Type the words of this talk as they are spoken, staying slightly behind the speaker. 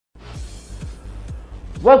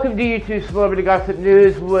Welcome to YouTube Celebrity Gossip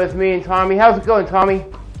News with me and Tommy. How's it going, Tommy?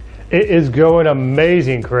 It is going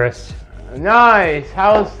amazing, Chris. Nice.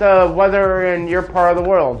 How's the weather in your part of the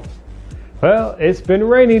world? Well, it's been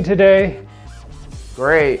raining today.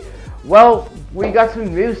 Great. Well, we got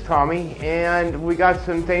some news, Tommy, and we got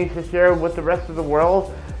some things to share with the rest of the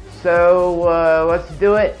world. So let's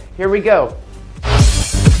do it. Here we go.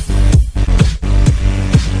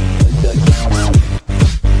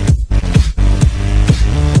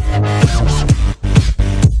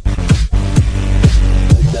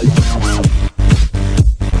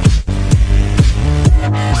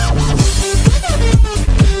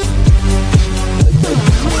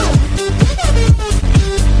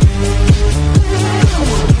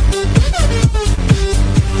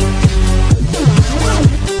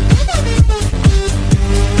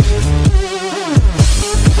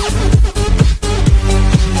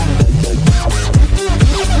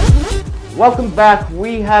 Welcome back.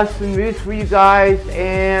 We have some news for you guys,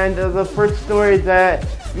 and the first story that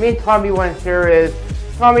me and Tommy want to share is,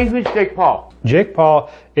 Tommy, who's Jake Paul? Jake Paul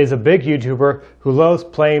is a big YouTuber who loves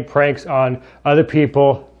playing pranks on other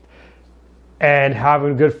people and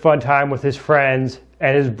having a good fun time with his friends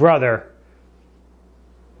and his brother.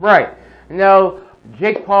 Right. Now,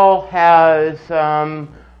 Jake Paul has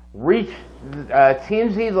reached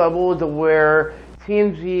TMZ level to where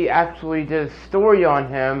TMZ actually did a story on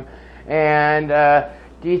him. And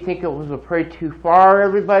do you think it was a prey too far,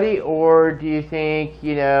 everybody, or do you think,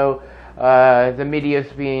 you know, the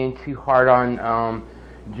media's being too hard on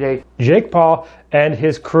Jake? Jake Paul and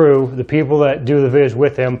his crew, the people that do the videos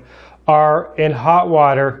with him, are in hot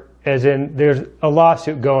water, as in there's a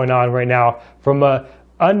lawsuit going on right now from an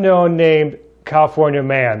unknown named California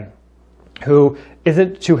man who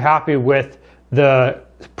isn't too happy with the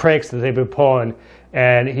pranks that they've been pulling,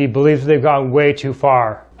 and he believes they've gone way too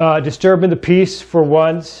far. Disturbing the peace for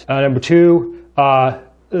once. Number two,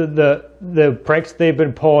 the pranks they've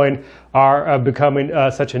been pulling are becoming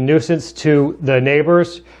such a nuisance to the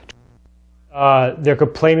neighbors. They're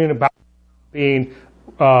complaining about being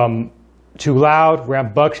too loud,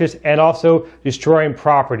 rambunctious, and also destroying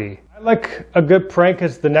property. I like a good prank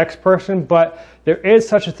as the next person, but there is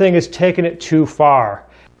such a thing as taking it too far.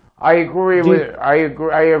 I agree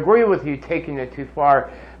with you taking it too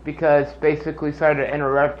far, because basically, sorry to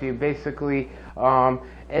interrupt you, basically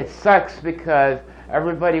it sucks because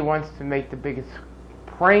everybody wants to make the biggest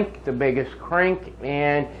prank, the biggest crank,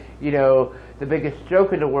 and, you know, the biggest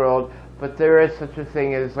joke in the world, but there is such a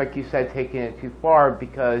thing as, like you said, taking it too far,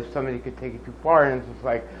 because somebody could take it too far and it's just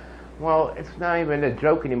like, well, it's not even a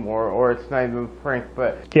joke anymore, or it's not even a prank.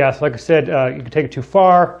 But yes, like I said, you can take it too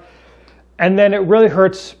far, and then it really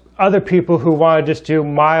hurts other people who want to just do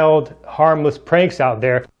mild, harmless pranks out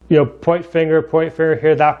there. You know, point finger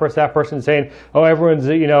here, that person saying, oh, everyone's,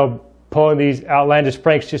 you know, pulling these outlandish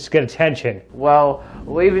pranks just to get attention. Well,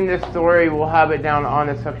 leaving this story, we'll have it down on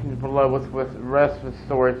the section below with the rest of the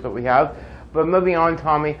stories that we have. But moving on,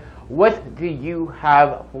 Tommy, what do you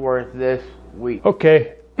have for this week?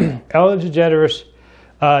 Okay, Ellen DeGeneres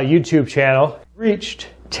YouTube channel reached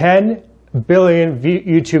 10 billion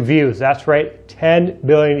YouTube views. That's right, 10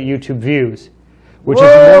 billion YouTube views, which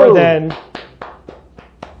is more than...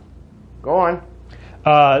 Go on.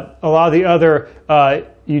 A lot of the other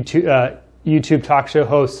YouTube talk show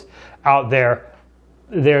hosts out there.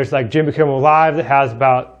 There's like Jimmy Kimmel Live that has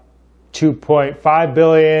about 2.5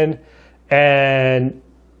 billion, and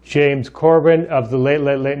James Corden of the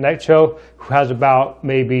Late Night Show, who has about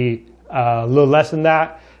maybe a little less than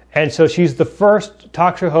that. And so she's the first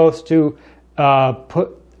talk show host to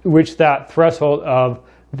reach that threshold of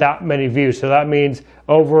that many views. So that means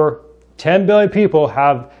over 10 billion people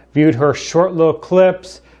have viewed her short little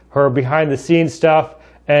clips, her behind the scenes stuff,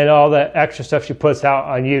 and all that extra stuff she puts out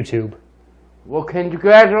on YouTube. Well,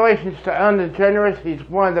 congratulations to Ellen DeGeneres. She's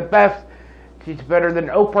one of the best. She's better than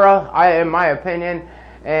Oprah, in my opinion.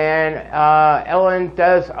 And Ellen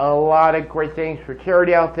does a lot of great things for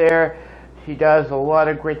charity out there. She does a lot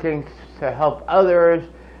of great things to help others.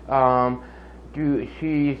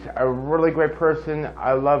 She's a really great person.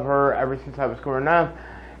 I love her ever since I was growing up.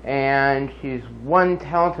 And she's one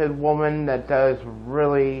talented woman that does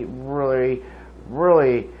really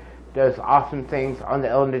does awesome things on the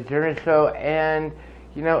Ellen DeGeneres Show, and,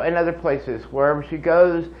 you know, in other places. Wherever she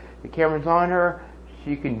goes, the camera's on her,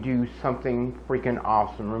 she can do something freaking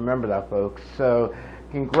awesome. Remember that, folks. So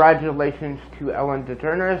congratulations to Ellen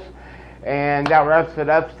DeGeneres. And that wraps it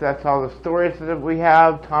up. So that's all the stories that we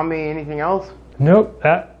have. Tommy, anything else? Nope,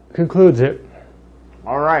 that concludes it.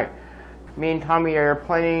 All right. Me and Tommy are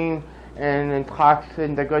planning and in talks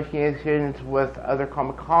and negotiations with other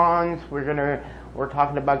Comic-Cons. We're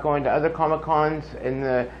talking about going to other Comic-Cons in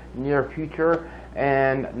the near future.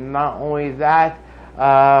 And not only that,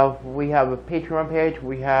 we have a Patreon page,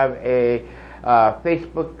 we have a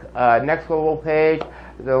Facebook Next Level page.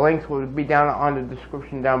 The links will be down on the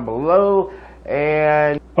description down below.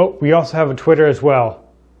 And oh, we also have a Twitter as well.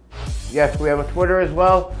 Yes, we have a Twitter as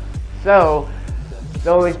well. So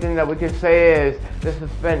the only thing that we can say is this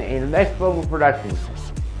has been a Next Level production.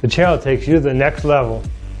 The channel takes you to the next level.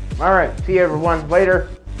 All right, see you everyone later.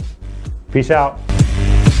 Peace out.